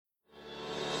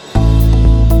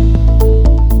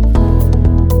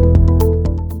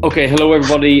Okay, hello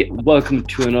everybody. Welcome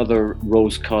to another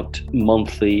Rosecut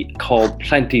monthly call.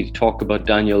 Plenty to talk about,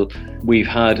 Daniel. We've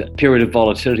had a period of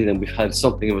volatility, then we've had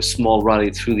something of a small rally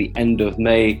through the end of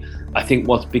May. I think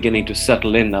what's beginning to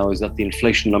settle in now is that the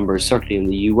inflation numbers, certainly in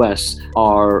the US,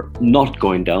 are not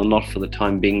going down, not for the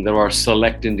time being. There are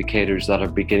select indicators that are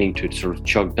beginning to sort of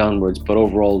chug downwards, but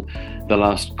overall, the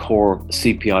last core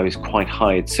CPI is quite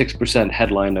high. It's 6%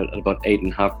 headline at about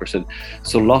 8.5%.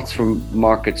 So lots from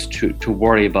markets to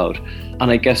worry about. And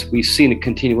I guess we've seen a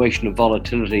continuation of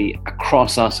volatility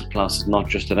across asset classes, not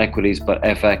just in equities, but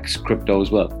FX, crypto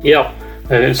as well. Yeah,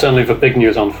 and certainly the big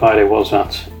news on Friday was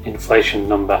that inflation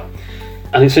number.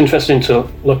 And it's interesting to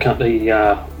look at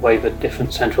the way that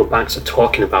different central banks are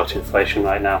talking about inflation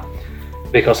right now.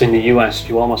 Because in the US,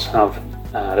 you almost have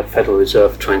the Federal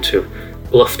Reserve trying to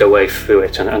bluff their way through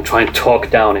it and try and talk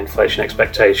down inflation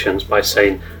expectations by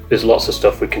saying there's lots of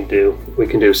stuff we can do. We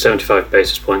can do 75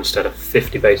 basis points instead of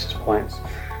 50 basis points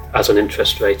as an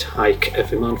interest rate hike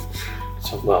every month.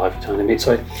 So, well, every time they meet,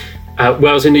 sorry.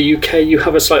 Whereas in the UK, you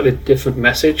have a slightly different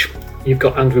message. You've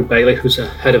got Andrew Bailey, who's the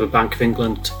head of a Bank of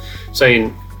England,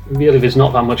 saying really there's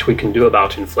not that much we can do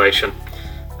about inflation.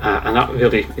 And that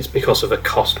really is because of the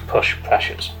cost push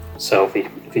pressures. So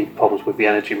the problems with the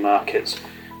energy markets,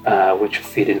 which are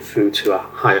feeding through to a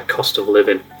higher cost of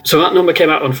living. So that number came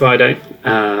out on Friday.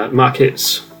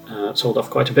 Markets sold off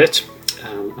quite a bit.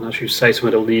 And as you say, some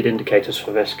of the lead indicators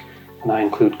for risk, and I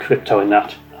include crypto in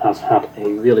that, has had a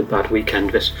really bad weekend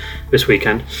this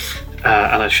weekend.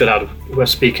 And I should add, we're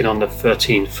speaking on the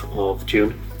 13th of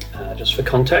June, just for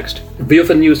context. The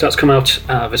other news that's come out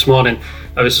this morning,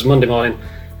 this is Monday morning,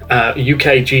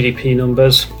 UK GDP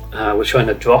numbers were showing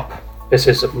a drop. This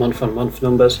is month-on-month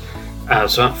numbers.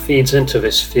 So that feeds into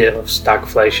this fear of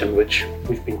stagflation, which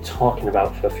we've been talking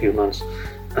about for a few months.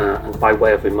 And by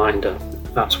way of reminder,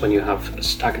 that's when you have a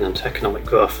stagnant economic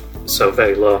growth, so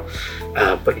very low,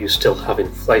 but you still have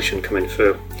inflation coming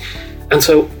through. And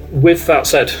so with that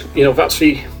said, that's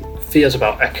the fears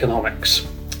about economics.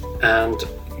 And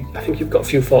I think you've got a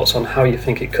few thoughts on how you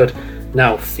think it could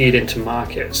now feed into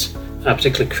markets,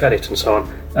 particularly credit and so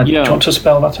on. Do you want to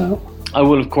spell that out? I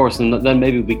will, of course, and then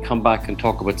maybe we come back and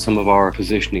talk about some of our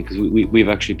positioning, because we've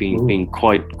actually been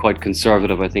quite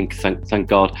conservative, I think, thank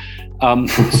God.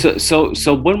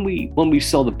 So when we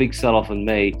saw the big sell-off in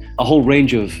May, a whole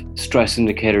range of stress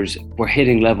indicators were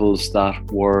hitting levels that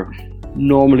were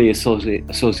normally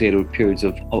associated with periods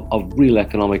of real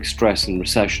economic stress and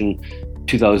recession.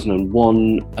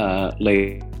 2001,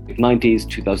 late 90s,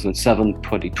 2007,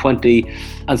 2020,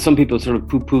 and some people sort of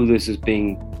poo-poo this as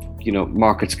being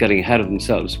markets getting ahead of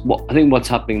themselves. I think what's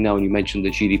happening now, and you mentioned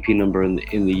the GDP number in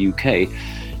the UK,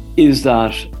 is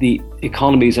that the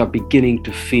economies are beginning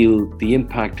to feel the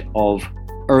impact of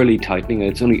early tightening,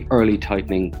 and it's only early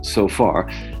tightening so far,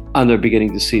 and they're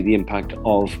beginning to see the impact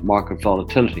of market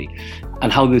volatility.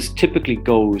 And how this typically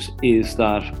goes is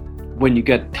that when you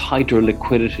get tighter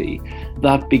liquidity,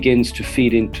 that begins to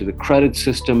feed into the credit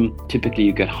system. Typically,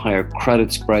 you get higher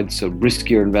credit spreads, so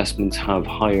riskier investments have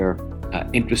higher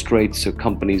interest rates, so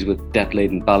companies with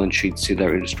debt-laden balance sheets see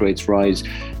their interest rates rise.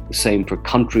 The same for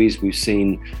countries. We've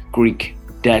seen Greek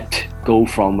debt go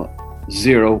from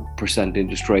 0%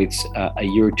 interest rates a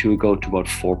year or two ago to about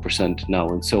 4% now,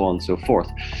 and so on and so forth.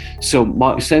 So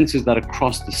my sense is that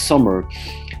across the summer,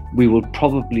 we will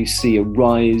probably see a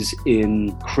rise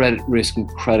in credit risk and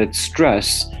credit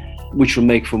stress, which will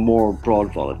make for more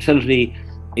broad volatility.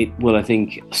 It will, I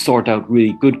think, sort out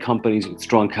really good companies with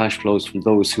strong cash flows from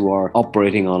those who are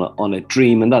operating on a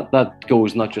dream. And that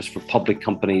goes not just for public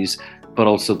companies, but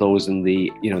also those in the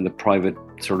in the private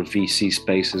sort of VC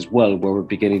space as well, where we're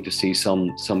beginning to see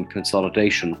some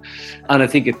consolidation. And I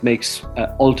think it makes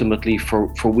ultimately for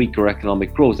weaker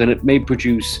economic growth, and it may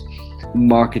produce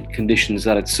market conditions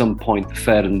that at some point the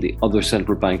Fed and the other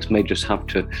central banks may just have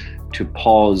to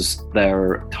pause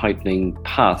their tightening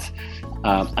path.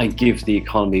 And give the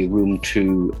economy room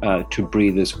to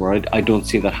breathe as well. I don't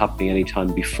see that happening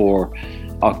anytime before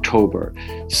October.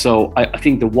 So I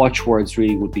think the watchwords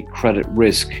really would be credit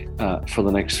risk for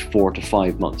the next 4 to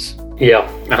 5 months. Yeah,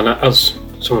 and as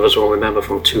some of us will remember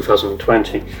from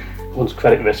 2020, once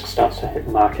credit risk starts to hit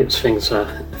markets, things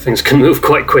can move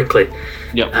quite quickly.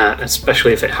 Yeah.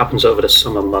 Especially if it happens over the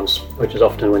summer months, which is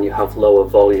often when you have lower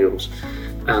volumes.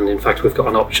 And in fact, we've got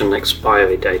an option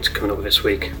expiry date coming up this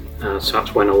week. So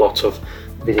that's when a lot of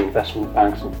the investment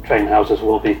banks and trading houses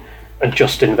will be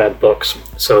adjusting their books.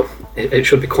 So it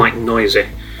should be quite noisy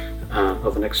over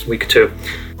the next week or two.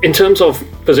 In terms of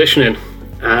positioning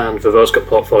and the Rosecut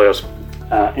portfolios,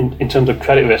 in terms of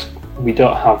credit risk, we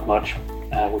don't have much.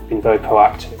 We've been very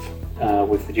proactive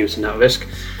with reducing that risk.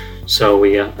 So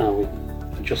we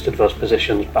adjusted those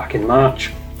positions back in March.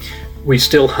 We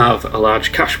still have a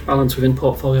large cash balance within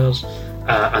portfolios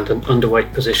and an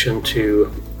underweight position to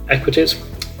equities.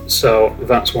 So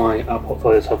that's why our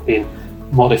portfolios have been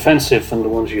more defensive than the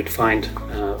ones you'd find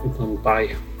run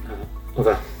by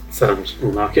other firms in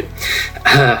the market.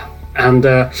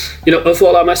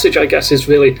 Overall our message, I guess, is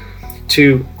really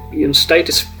to stay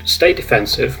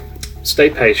defensive, stay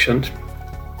patient.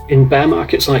 In bear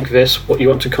markets like this, what you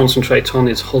want to concentrate on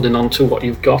is holding on to what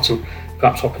you've got and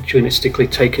perhaps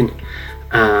opportunistically taking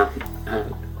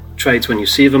trades when you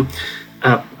see them.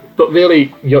 But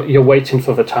really, you're waiting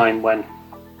for the time when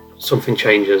something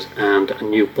changes and a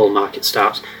new bull market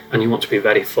starts, and you want to be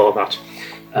ready for that.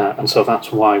 And so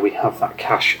that's why we have that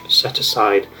cash set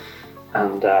aside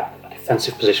and a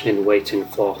defensive position in waiting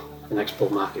for the next bull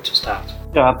market to start.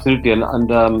 Yeah, absolutely. And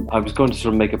I was going to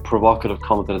sort of make a provocative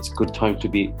comment that it's a good time to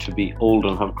be old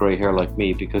and have grey hair like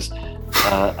me, because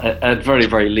at very,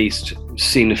 very least,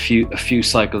 seen a few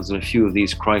cycles and a few of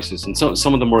these crises. And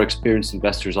some of the more experienced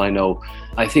investors I know,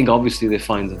 I think obviously they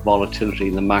find the volatility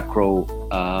in the macro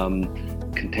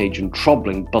contagion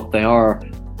troubling, but they are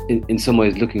in some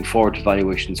ways looking forward to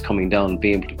valuations coming down and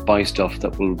being able to buy stuff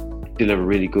that will deliver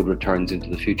really good returns into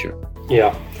the future.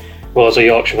 Yeah. Well, as a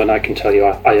Yorkshireman, I can tell you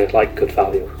I like good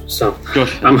value. So good.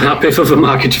 I'm happy for the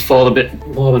market to fall a bit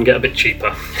more and get a bit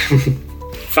cheaper.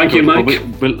 Thank you, Mike.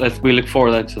 We look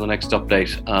forward then to the next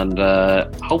update and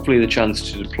hopefully the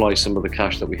chance to deploy some of the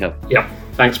cash that we have. Yeah.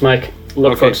 Thanks, Mike.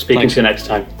 Look forward to speaking to you next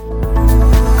time.